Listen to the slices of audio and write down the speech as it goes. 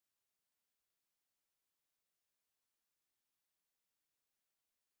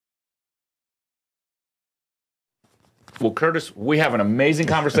Well, Curtis, we have an amazing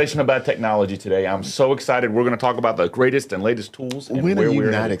conversation about technology today. I'm so excited. We're going to talk about the greatest and latest tools. And when where are you we're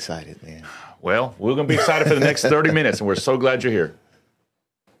not headed. excited, man? Well, we're going to be excited for the next 30 minutes, and we're so glad you're here.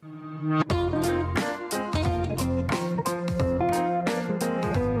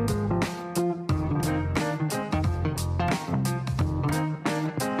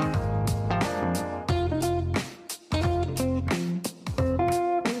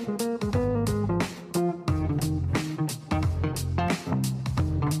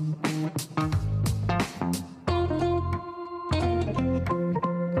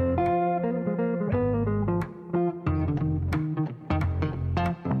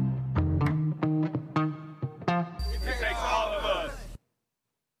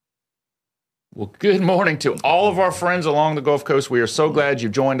 Well, good morning to all of our friends along the Gulf Coast. We are so glad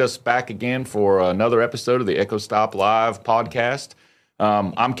you've joined us back again for another episode of the Echo Stop Live podcast.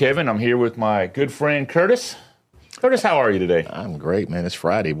 I'm Kevin. I'm here with my good friend Curtis. Curtis, how are you today? I'm great, man. It's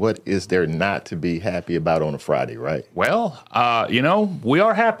Friday. What is there not to be happy about on a Friday, right? Well, we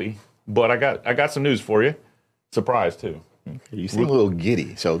are happy, but I got some news for you. Surprise, too. Okay, you seem a little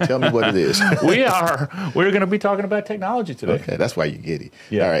giddy, so tell me what it is. We're going to be talking about technology today. Okay, that's why you're giddy.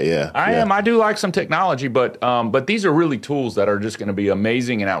 Yeah. All right, yeah. I am. I do like some technology, but these are really tools that are just going to be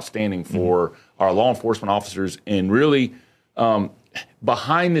amazing and outstanding for our law enforcement officers and really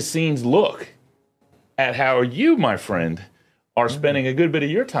behind the scenes look at how you, my friend, are spending a good bit of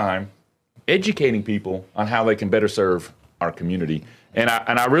your time educating people on how they can better serve our community. And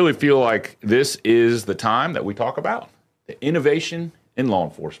I really feel like this is the time that we talk about the innovation in law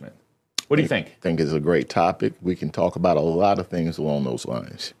enforcement. What do you think? I think it's a great topic. We can talk about a lot of things along those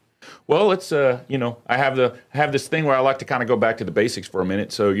lines. Well, it's I have this thing where I like to kind of go back to the basics for a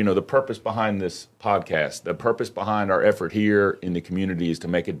minute. So, the purpose behind this podcast, the purpose behind our effort here in the community is to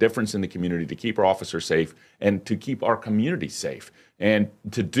make a difference in the community, to keep our officers safe and to keep our community safe. And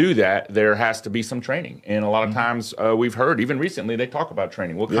to do that, there has to be some training. And a lot of times we've heard, even recently, they talk about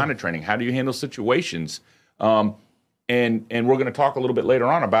training. What kind of training? How do you handle situations? And we're going to talk a little bit later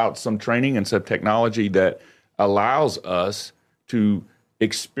on about some training and some technology that allows us to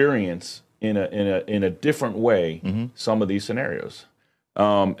experience in a different way some of these scenarios.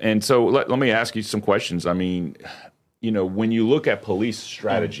 And so let me ask you some questions. I mean, when you look at police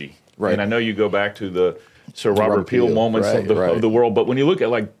strategy, right. And I know you go back to the Sir Robert Peel moments of the world, but when you look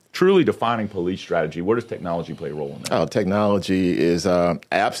at truly defining police strategy, where does technology play a role in that? Oh, technology is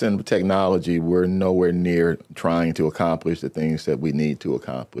absent of technology, we're nowhere near trying to accomplish the things that we need to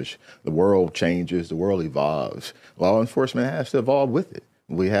accomplish. The world changes, the world evolves. Law enforcement has to evolve with it.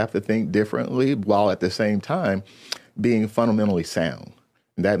 We have to think differently while at the same time being fundamentally sound.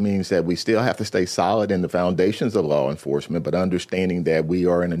 That means that we still have to stay solid in the foundations of law enforcement, but understanding that we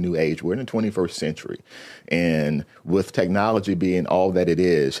are in a new age. We're in the 21st century. And with technology being all that it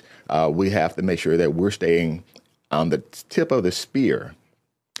is, we have to make sure that we're staying on the tip of the spear,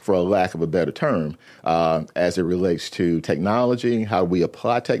 for a lack of a better term, as it relates to technology. How do we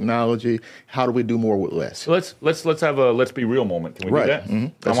apply technology? How do we do more with less? Let's have a let's be real moment. Can we do that?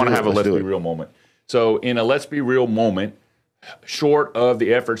 Mm-hmm. I want to have a let's be real moment. So in a let's be real moment, short of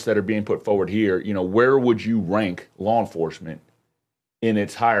the efforts that are being put forward here, where would you rank law enforcement in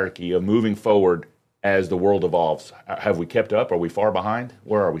its hierarchy of moving forward as the world evolves? Have we kept up? Are we far behind?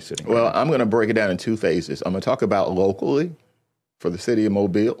 Where are we sitting? Well, I'm going to break it down in two phases. I'm going to talk about locally for the city of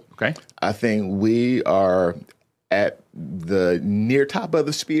Mobile. Okay. I think we are at the near top of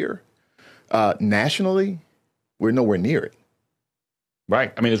the spear. Nationally, we're nowhere near it.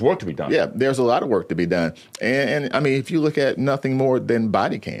 Right. I mean, there's work to be done. Yeah, there's a lot of work to be done. And I mean, if you look at nothing more than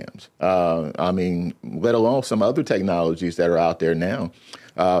body cams, let alone some other technologies that are out there now,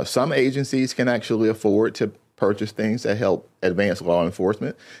 some agencies can actually afford to purchase things that help advance law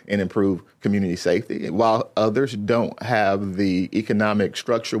enforcement and improve community safety, while others don't have the economic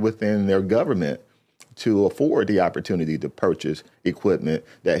structure within their government to afford the opportunity to purchase equipment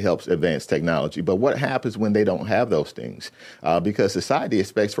that helps advance technology. But what happens when they don't have those things? Because society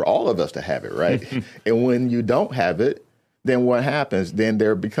expects for all of us to have it, right? And when you don't have it, then what happens? Then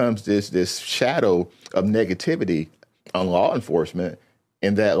there becomes this shadow of negativity on law enforcement,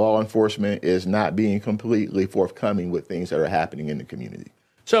 and that law enforcement is not being completely forthcoming with things that are happening in the community.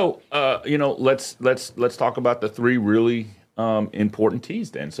 So, let's talk about the three really important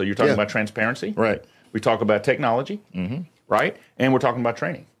T's then. So you're talking about transparency. Right. We talk about technology, right? And we're talking about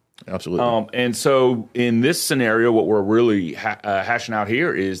training. Absolutely. And so in this scenario, what we're really hashing out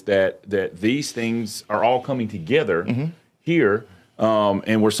here is that these things are all coming together here.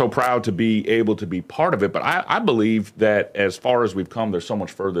 And we're so proud to be able to be part of it. But I believe that as far as we've come, there's so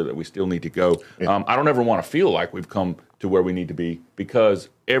much further that we still need to go. I don't ever want to feel like we've come to where we need to be, because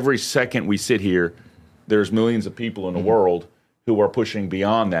every second we sit here, there's millions of people in the world who are pushing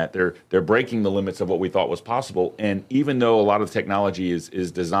beyond that. They're breaking the limits of what we thought was possible. And even though a lot of technology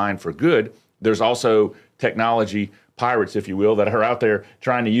is designed for good, there's also technology pirates, if you will, that are out there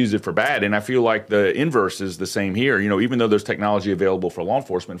trying to use it for bad. And I feel like the inverse is the same here. Even though there's technology available for law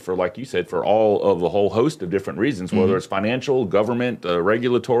enforcement, for, like you said, for all of the whole host of different reasons, whether it's financial, government,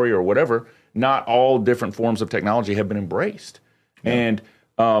 regulatory, or whatever, not all different forms of technology have been embraced. Yeah. And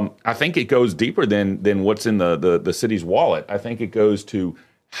I think it goes deeper than what's in the city's wallet. I think it goes to,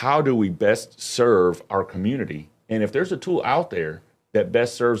 how do we best serve our community? And if there's a tool out there that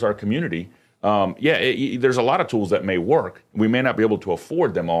best serves our community, there's a lot of tools that may work. We may not be able to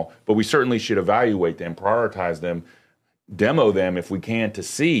afford them all, but we certainly should evaluate them, prioritize them, demo them if we can, to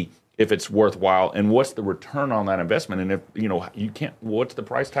see if it's worthwhile and what's the return on that investment. And if you can't, what's the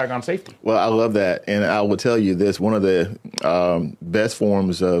price tag on safety? Well, I love that, and I will tell you this: one of the best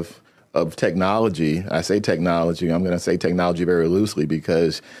forms of technology. I say technology. I'm going to say technology very loosely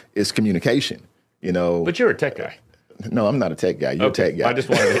because it's communication. But you're a tech guy. No, I'm not a tech guy. You're a tech guy. I just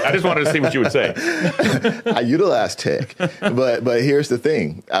wanted to see what you would say. I utilize tech, but here's the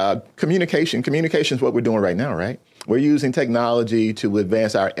thing: communication. Communication is what we're doing right now, right? We're using technology to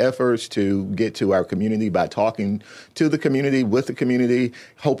advance our efforts to get to our community by talking to the community, with the community,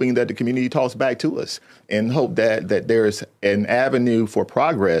 hoping that the community talks back to us, and hope that there's an avenue for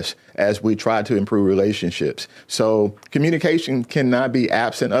progress as we try to improve relationships. So communication cannot be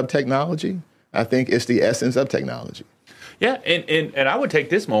absent of technology. I think it's the essence of technology. Yeah, and I would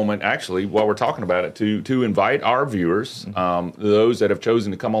take this moment, actually, while we're talking about it, to invite our viewers, those that have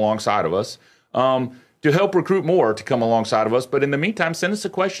chosen to come alongside of us, to help recruit more to come alongside of us. But in the meantime, send us a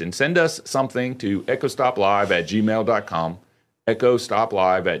question. Send us something to echostoplive@gmail.com,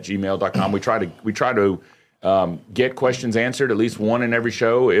 echostoplive@gmail.com. We try to get questions answered, at least one in every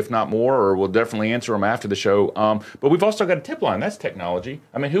show, if not more, or we'll definitely answer them after the show. But we've also got a tip line. That's technology.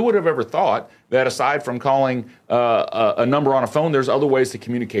 I mean, who would have ever thought that aside from calling a number on a phone, there's other ways to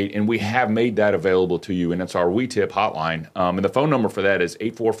communicate, and we have made that available to you, and it's our We Tip hotline. And the phone number for that is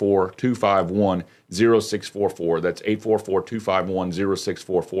 844-251-0644. That's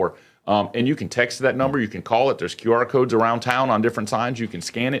 844-251-0644. And you can text that number. You can call it. There's QR codes around town on different signs. You can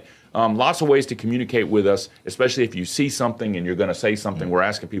scan it. Lots of ways to communicate with us, especially if you see something and you're going to say something. We're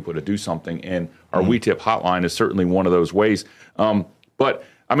asking people to do something, and our We Tip hotline is certainly one of those ways. But,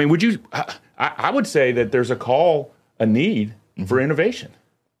 I mean, I would say that there's a need for innovation.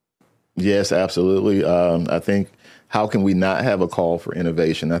 Yes, absolutely. I think, how can we not have a call for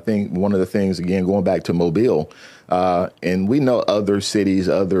innovation? I think one of the things, again, going back to Mobile, and we know other cities,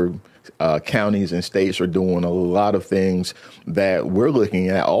 other counties and states are doing a lot of things that we're looking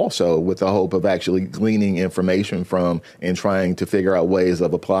at also with the hope of actually gleaning information from and trying to figure out ways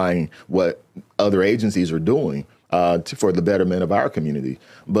of applying what other agencies are doing for the betterment of our community.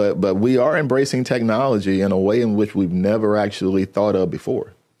 But we are embracing technology in a way in which we've never actually thought of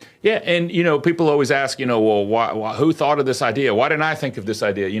before. Yeah, and, people always ask, well, why, who thought of this idea? Why didn't I think of this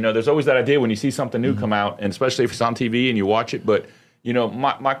idea? There's always that idea when you see something new come out, and especially if it's on TV and you watch it. But,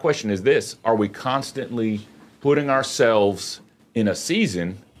 my question is this: are we constantly putting ourselves in a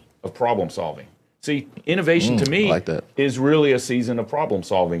season of problem solving? See, innovation to me is really a season of problem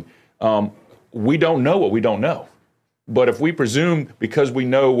solving. We don't know what we don't know. But if we presume, because we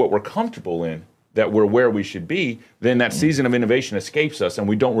know what we're comfortable in, that we're where we should be, then that season of innovation escapes us, and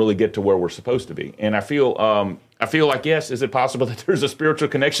we don't really get to where we're supposed to be. And I feel like, yes, is it possible that there's a spiritual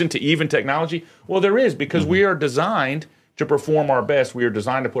connection to even technology? Well, there is, because we are designed to perform our best. We are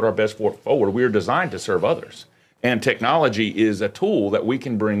designed to put our best foot forward. We are designed to serve others. And technology is a tool that we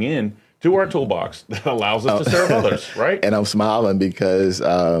can bring in to our toolbox that allows us to serve others, right? And I'm smiling because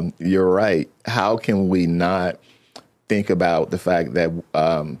you're right. How can we not think about the fact that,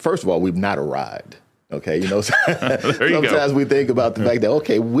 first of all, we've not arrived. Okay, sometimes we think about the fact that,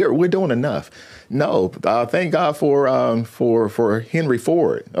 okay, we're doing enough. No, thank God for Henry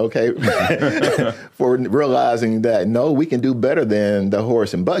Ford. Okay, for realizing that no, we can do better than the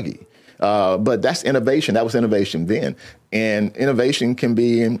horse and buggy. But that's innovation. That was innovation then, and innovation can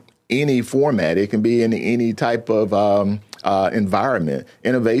be in any format. It can be in any type of environment.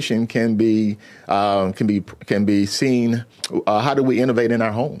 Innovation can be seen. How do we innovate in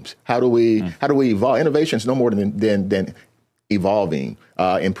our homes? How do we evolve? Innovation is no more than evolving,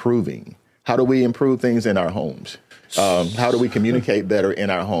 improving. How do we improve things in our homes? How do we communicate better in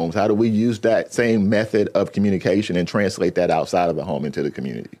our homes? How do we use that same method of communication and translate that outside of the home into the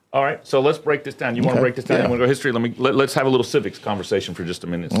community? All right, so let's break this down. You want to break this down? Yeah. You want to go history? Let's have a little civics conversation for just a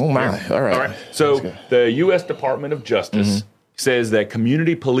minute. Oh my! All right. All right. So the U.S. Department of Justice says that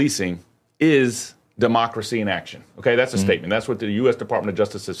community policing is democracy in action. Okay, that's a statement. That's what the U.S. Department of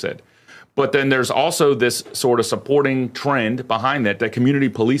Justice has said. But then there's also this sort of supporting trend behind that community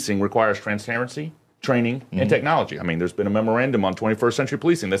policing requires transparency, training, and technology. I mean, there's been a memorandum on 21st century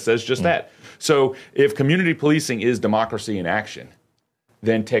policing that says just that. So if community policing is democracy in action,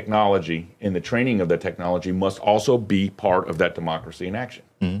 then technology and the training of that technology must also be part of that democracy in action,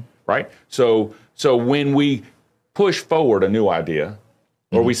 right? So when we push forward a new idea,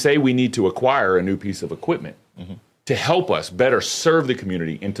 or we say we need to acquire a new piece of equipment to help us better serve the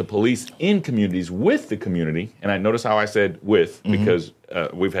community and to police in communities with the community, and I notice how I said with, because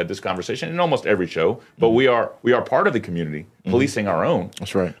we've had this conversation in almost every show, but we are part of the community, policing our own.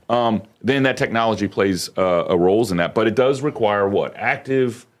 That's right. Then that technology plays a roles in that, but it does require what?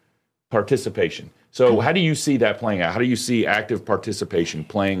 Active participation. So how do you see that playing out? How do you see active participation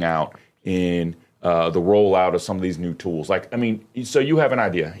playing out in the rollout of some of these new tools? Like, I mean, so you have an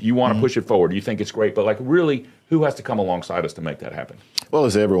idea, you want to push it forward, you think it's great, but like really, who has to come alongside us to make that happen? Well,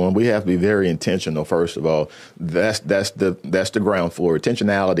 as everyone, we have to be very intentional. First of all, that's the ground floor.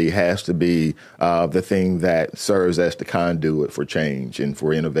 Intentionality has to be the thing that serves as the conduit for change and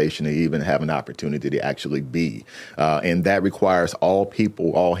for innovation, and even have an opportunity to actually be. And that requires all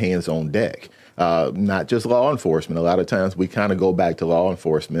people, all hands on deck. Not just law enforcement. A lot of times we kind of go back to law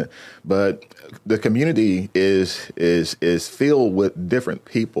enforcement, but the community is filled with different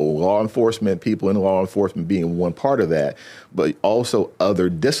people, law enforcement, people in law enforcement being one part of that, but also other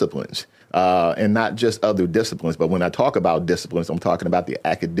disciplines. And not just other disciplines, but when I talk about disciplines, I'm talking about the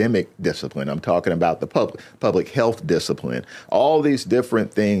academic discipline. I'm talking about the public health discipline. All these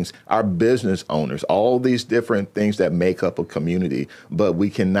different things, our business owners, all these different things that make up a community. But we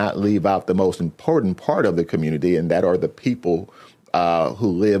cannot leave out the most important part of the community, and that are the people who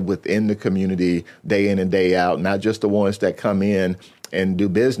live within the community day in and day out, not just the ones that come in and do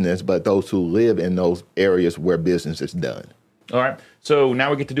business, but those who live in those areas where business is done. All right. So now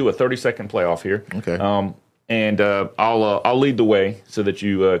we get to do a 30-second playoff here. Okay. And I'll lead the way so that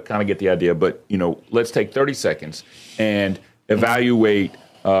you kind of get the idea. But, let's take 30 seconds and evaluate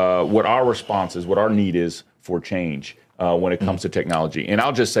what our response is, what our need is for change when it comes to technology. And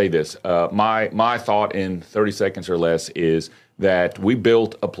I'll just say this. My thought in 30 seconds or less is that we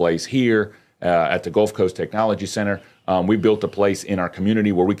built a place here at the Gulf Coast Technology Center. We built a place in our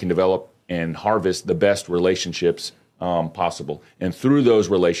community where we can develop and harvest the best relationships possible. And through those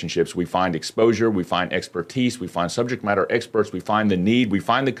relationships, we find exposure, we find expertise, we find subject matter experts, we find the need, we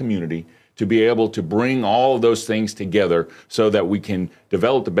find the community to be able to bring all of those things together so that we can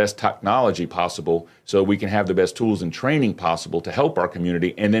develop the best technology possible, so we can have the best tools and training possible to help our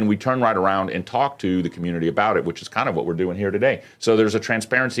community. And then we turn right around and talk to the community about it, which is kind of what we're doing here today. So there's a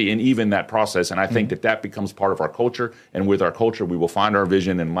transparency in even that process. And I think that becomes part of our culture. And with our culture, we will find our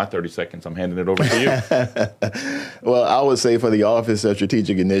vision. In my 30 seconds, I'm handing it over to you. Well, I would say for the Office of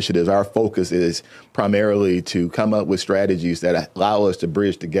Strategic Initiatives, our focus is primarily to come up with strategies that allow us to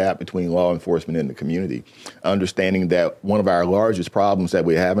bridge the gap between law enforcement and the community, understanding that one of our largest problems that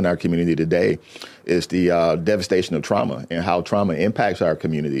we have in our community today is the devastation of trauma and how trauma impacts our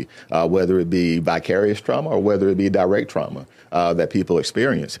community, whether it be vicarious trauma or whether it be direct trauma that people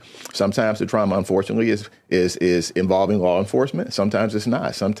experience. Sometimes the trauma, unfortunately, is involving law enforcement. Sometimes it's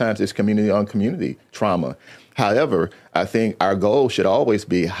not. Sometimes it's community on community trauma. However, I think our goal should always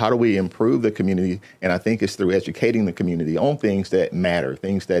be, how do we improve the community? And I think it's through educating the community on things that matter,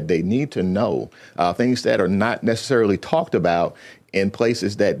 things that they need to know, things that are not necessarily talked about in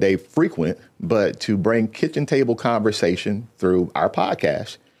places that they frequent, but to bring kitchen table conversation through our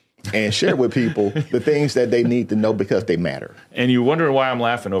podcast and share with people the things that they need to know because they matter. And you're wondering why I'm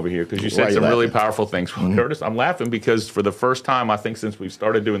laughing over here, because you said some really powerful things. Curtis, I'm laughing because for the first time, I think since we've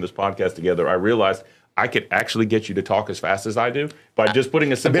started doing this podcast together, I realized I could actually get you to talk as fast as I do by just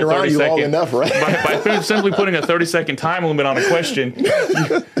putting a simple 30-second. By simply putting a 30-second time limit on a question,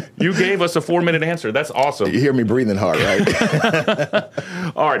 you gave us a 4-minute answer. That's awesome. You hear me breathing hard, right?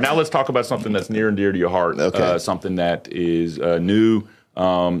 All right, now let's talk about something that's near and dear to your heart. Okay. Something that is new.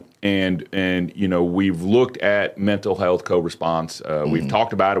 And we've looked at mental health co-response. We've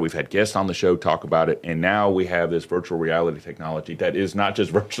talked about it. We've had guests on the show talk about it. And now we have this virtual reality technology that is not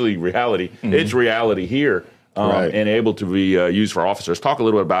just virtually reality. It's reality here and able to be used for officers. Talk a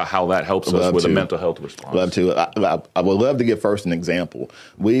little bit about how that helps us with a mental health response. Love to. I would love to give first an example.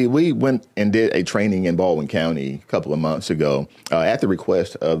 We went and did a training in Baldwin County a couple of months ago at the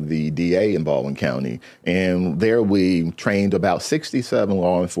request of the DA in Baldwin County. And there we trained about 67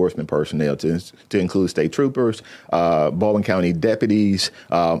 law enforcement personnel to include state troopers, Baldwin County deputies,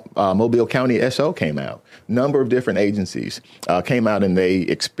 Mobile County SO came out. Number of different agencies came out and they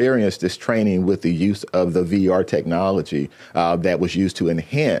experienced this training with the use of the VR technology that was used to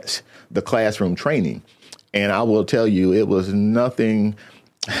enhance the classroom training. And I will tell you, it was nothing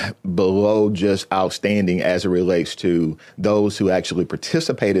below just outstanding as it relates to those who actually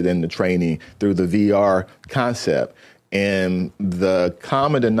participated in the training through the VR concept. And the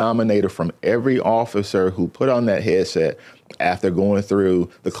common denominator from every officer who put on that headset after going through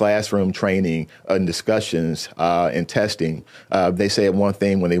the classroom training and discussions and testing, they said one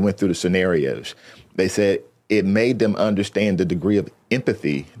thing when they went through the scenarios. They said it made them understand the degree of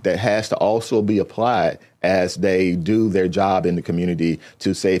empathy that has to also be applied as they do their job in the community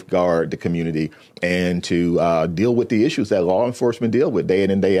to safeguard the community and to deal with the issues that law enforcement deal with day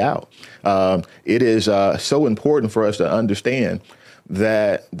in and day out. It is so important for us to understand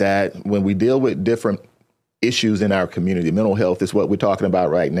that when we deal with different issues in our community, mental health is what we're talking about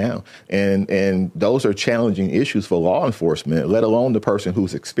right now. And those are challenging issues for law enforcement, let alone the person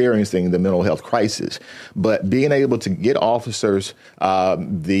who's experiencing the mental health crisis. But being able to get officers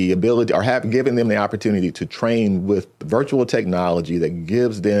the ability or giving them the opportunity to train with virtual technology that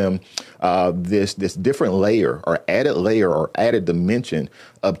gives them this different layer or added dimension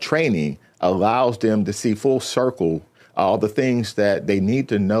of training allows them to see full circle all the things that they need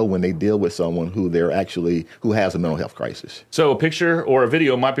to know when they deal with someone who has a mental health crisis. So a picture or a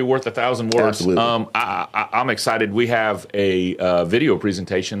video might be worth 1,000 words. Absolutely. I'm excited. We have a video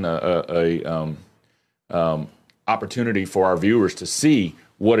presentation, opportunity for our viewers to see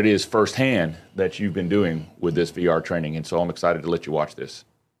what it is firsthand that you've been doing with this VR training. And so I'm excited to let you watch this.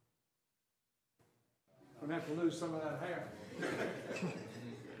 I'm going to have to lose some of that hair.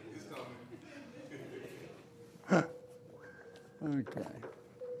 Okay,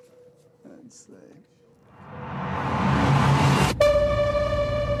 let's see.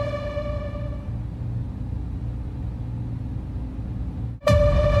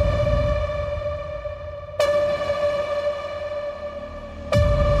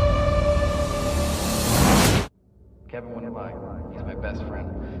 Kevin wouldn't lie. He's my best friend,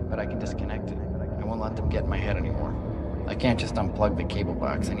 but I can disconnect it. I won't let them get in my head anymore. I can't just unplug the cable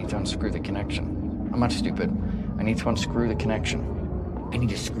box. I need to unscrew the connection. I'm not stupid. I need to unscrew the connection. I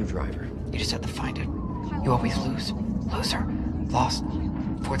need a screwdriver. You just have to find it. You always lose. Loser. Lost.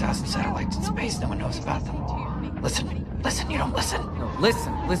 4,000 satellites in space. No one knows about them. Listen. Listen. You don't listen. No,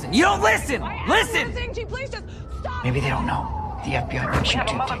 listen. You don't listen! Listen! Please just stop. Maybe they don't know. The FBI makes We have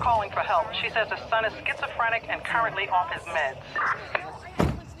a YouTube mother tape. calling for help. She says her son is schizophrenic and currently off his meds.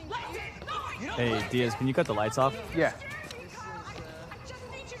 Hey, Diaz, can you cut the lights off? Yeah.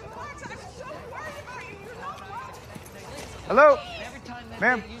 Hello?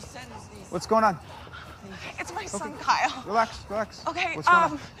 Ma'am? What's going on? It's my son, Kyle. Relax. Okay, What's going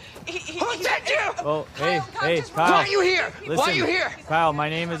on? Who sent you? Oh, Kyle, hey, just- Kyle. Why are you here? Listen, Kyle, my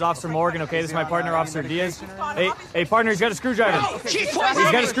name is Officer Morgan, okay? This is my partner, Officer Diaz. Hey, partner, he's got a screwdriver. He's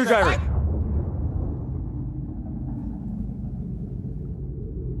got a screwdriver.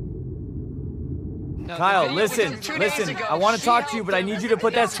 Kyle, listen. I want to talk to you, but I need you to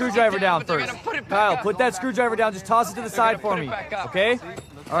put that screwdriver down first. Kyle, put that screwdriver down. Just toss it to the side for me, okay?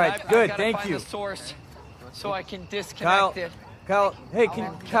 All right, good. Thank you. Source so I can disconnect it. Kyle, hey,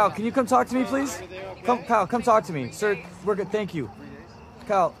 Kyle, can you come talk to me, please? Kyle, come talk to me, sir. We're good. Thank you.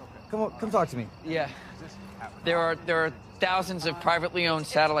 Kyle, come talk to me. Yeah. There are thousands of privately owned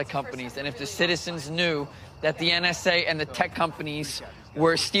satellite companies, and if the citizens knew that the NSA and the tech companies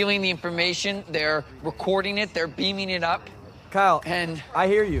were stealing the information, they're recording it, they're beaming it up. Kyle, and I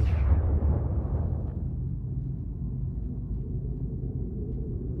hear you.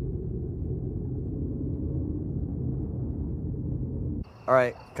 All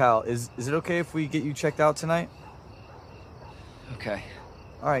right, Kyle, is it okay if we get you checked out tonight? Okay.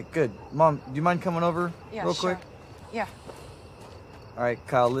 All right, good. Mom, do you mind coming over real sure. quick? Yeah. All right,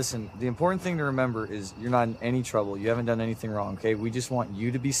 Kyle, listen, the important thing to remember is you're not in any trouble. You haven't done anything wrong, okay? We just want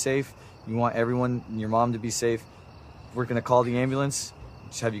you to be safe. You want everyone, your mom to be safe. We're going to call the ambulance,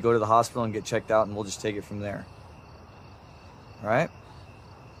 just have you go to the hospital and get checked out, and we'll just take it from there. All right?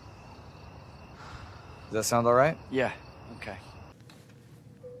 Does that sound all right? Yeah, okay.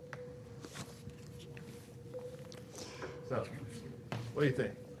 So, what do you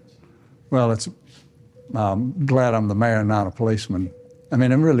think? Well, it's glad I'm the mayor and not a policeman. I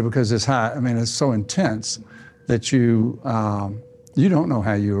mean, and really because it's high. I mean, it's so intense that you don't know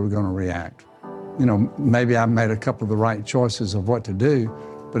how you are going to react. You know, maybe I made a couple of the right choices of what to do,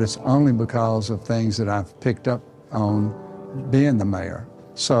 but it's only because of things that I've picked up on being the mayor.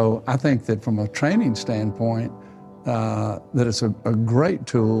 So I think that from a training standpoint, that it's a great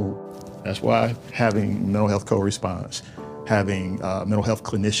tool. That's why having mental health co-response, having mental health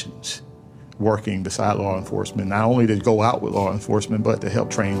clinicians working beside law enforcement, not only to go out with law enforcement, but to help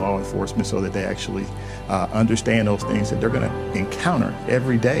train law enforcement so that they actually understand those things that they're going to encounter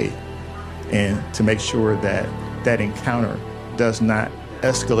every day, and to make sure that that encounter does not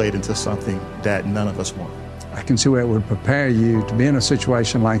escalate into something that none of us want. I can see where it would prepare you to be in a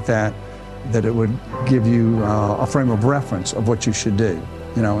situation like that, that it would give you a frame of reference of what you should do,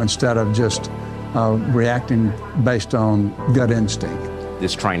 you know, instead of just reacting based on gut instinct.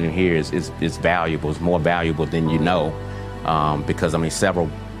 This training here is valuable, it's more valuable than you know, because, I mean, several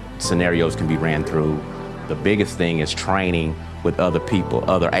scenarios can be ran through. The biggest thing is training with other people,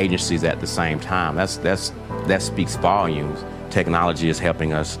 other agencies at the same time. That speaks volumes. Technology is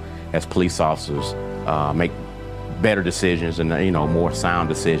helping us as police officers make better decisions and, you know, more sound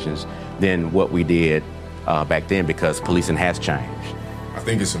decisions than what we did back then, because policing has changed. I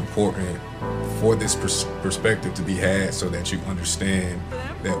think it's important for this perspective to be had so that you understand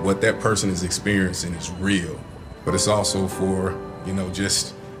that what that person is experiencing is real. But it's also for, you know,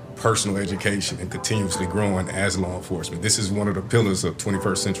 just personal education and continuously growing as law enforcement. This is one of the pillars of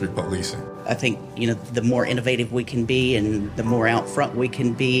 21st century policing. I think, you know, the more innovative we can be and the more out front we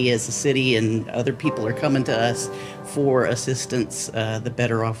can be as a city, and other people are coming to us for assistance, the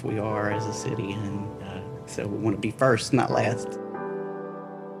better off we are as a city. And so we want to be first, not last.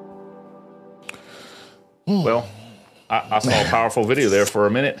 Well, I saw a powerful video there for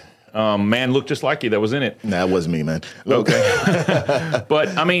a minute. Man looked just like you that was in it. That was me, man. Okay. But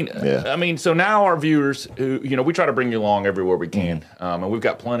I mean, Yeah. I mean, so now our viewers who, you know, we try to bring you along everywhere we can. And we've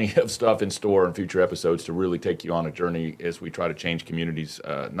got plenty of stuff in store in future episodes to really take you on a journey as we try to change communities,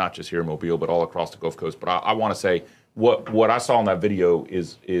 not just here in Mobile, but all across the Gulf Coast. But I want to say what I saw in that video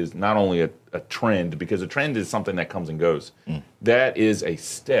is not only a trend, because a trend is something that comes and goes. That is a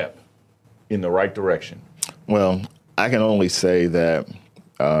step in the right direction. Well, I can only say that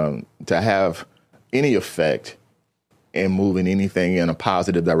to have any effect in moving anything in a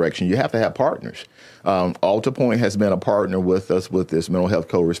positive direction, you have to have partners. AltaPoint has been a partner with us with this mental health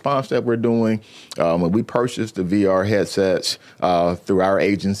co-response that we're doing. When we purchased the VR headsets through our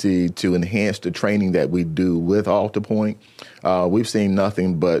agency to enhance the training that we do with AltaPoint, we've seen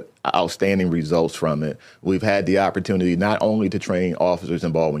nothing but outstanding results from it. We've had the opportunity not only to train officers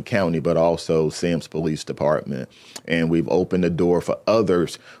in Baldwin County, but also Sims Police Department. And we've opened the door for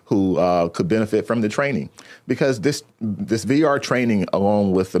others who could benefit from the training. Because this VR training,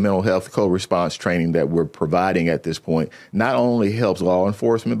 along with the mental health co-response training that we're providing at this point, not only helps law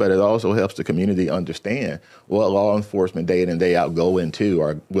enforcement, but it also helps the community understand what law enforcement day in and day out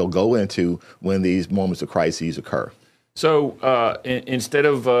will go into when these moments of crises occur. So instead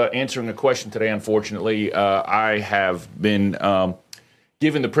of answering a question today, unfortunately, I have been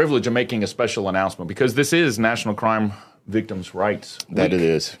given the privilege of making a special announcement, because this is National Crime Victims' Rights Week. That it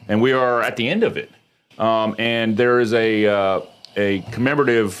is. And we are at the end of it. And there is a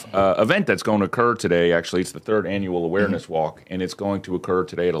commemorative event that's going to occur today. Actually, it's the third annual awareness walk, and it's going to occur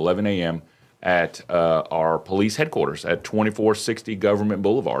today at 11 a.m. at our police headquarters at 2460 Government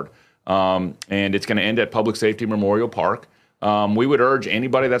Boulevard. And it's going to end at Public Safety Memorial Park. We would urge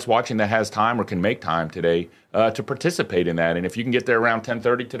anybody that's watching that has time or can make time today to participate in that. And if you can get there around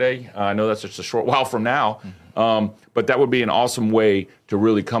 10:30 today, I know that's just a short while from now, but that would be an awesome way to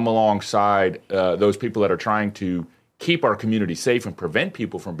really come alongside those people that are trying to keep our community safe and prevent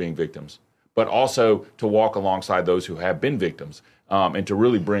people from being victims, but also to walk alongside those who have been victims, and to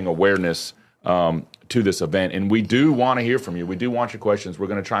really bring awareness to this event. And we do want to hear from you. We do want your questions. We're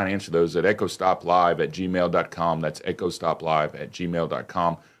going to try and answer those at echostoplive@gmail.com. That's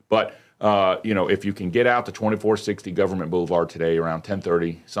echostoplive@gmail.com. But, you know, if you can get out to 2460 Government Boulevard today around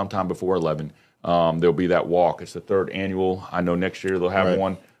 10:30, sometime before 11, there'll be that walk. It's the third annual. I know next year they'll have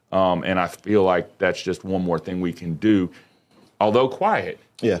one. And I feel like that's just one more thing we can do. Although quiet,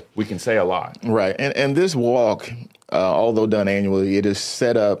 we can say a lot. Right. And this walk, although done annually, it is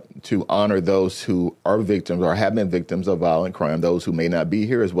set up to honor those who are victims or have been victims of violent crime, those who may not be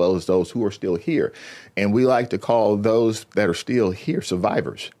here, as well as those who are still here. And we like to call those that are still here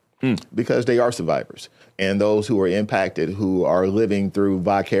survivors, because they are survivors. And those who are impacted, who are living through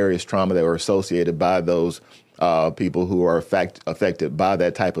vicarious trauma that were associated by those people who are affected by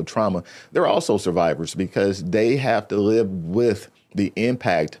that type of trauma, they're also survivors because they have to live with the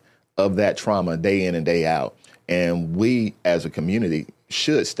impact of that trauma day in and day out. And we as a community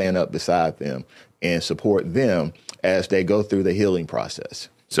should stand up beside them and support them as they go through the healing process.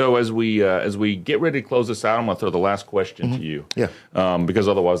 So as we get ready to close this out, I'm going to throw the last question to you. Yeah. Because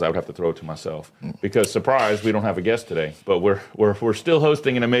otherwise I would have to throw it to myself. Because surprise, we don't have a guest today, but we're still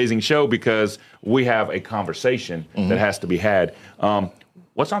hosting an amazing show because we have a conversation that has to be had.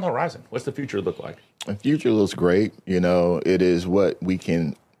 What's on the horizon? What's the future look like? The future looks great. You know, it is what we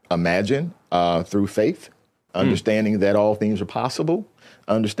can imagine through faith, understanding that all things are possible,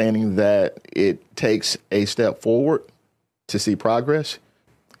 understanding that it takes a step forward to see progress.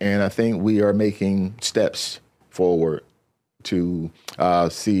 And I think we are making steps forward to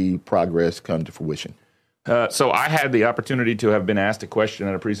see progress come to fruition. So I had the opportunity to have been asked a question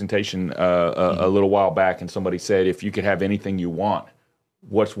at a presentation a little while back, and somebody said, if you could have anything you want,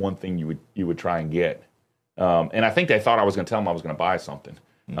 what's one thing you would try and get? And I think they thought I was going to tell them I was going to buy something.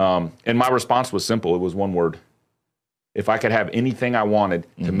 And my response was simple. It was one word. If I could have anything I wanted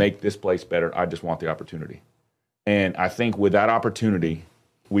to make this place better, I just want the opportunity. And I think with that opportunity,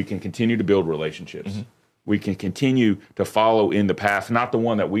 we can continue to build relationships. We can continue to follow in the path, not the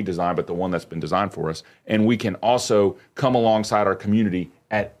one that we designed, but the one that's been designed for us. And we can also come alongside our community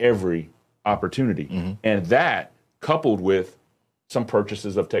at every opportunity. And that, coupled with some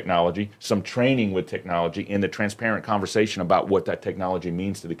purchases of technology, some training with technology, and the transparent conversation about what that technology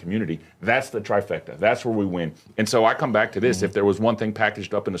means to the community, that's the trifecta. That's where we win. And so I come back to this. If there was one thing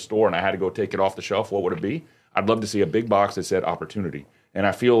packaged up in the store and I had to go take it off the shelf, what would it be? I'd love to see a big box that said opportunity. And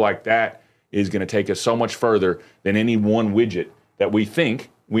I feel like that is going to take us so much further than any one widget that we think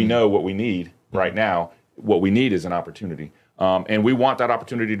we know what we need right now. What we need is an opportunity. And we want that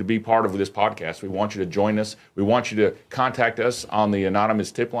opportunity to be part of this podcast. We want you to join us. We want you to contact us on the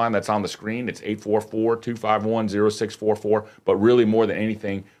anonymous tip line that's on the screen. It's 844-251-0644. But really, more than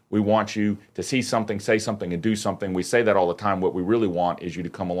anything, we want you to see something, say something, and do something. We say that all the time. What we really want is you to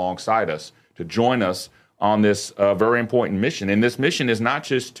come alongside us, to join us on this very important mission. And this mission is not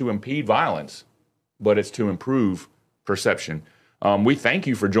just to impede violence, but it's to improve perception. We thank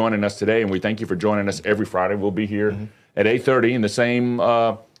you for joining us today, and we thank you for joining us every Friday. We'll be here at 8:30 in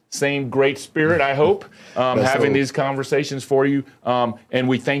the same great spirit, I hope, having these conversations for you. And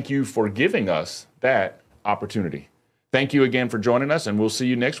we thank you for giving us that opportunity. Thank you again for joining us, and we'll see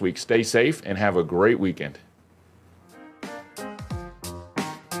you next week. Stay safe and have a great weekend.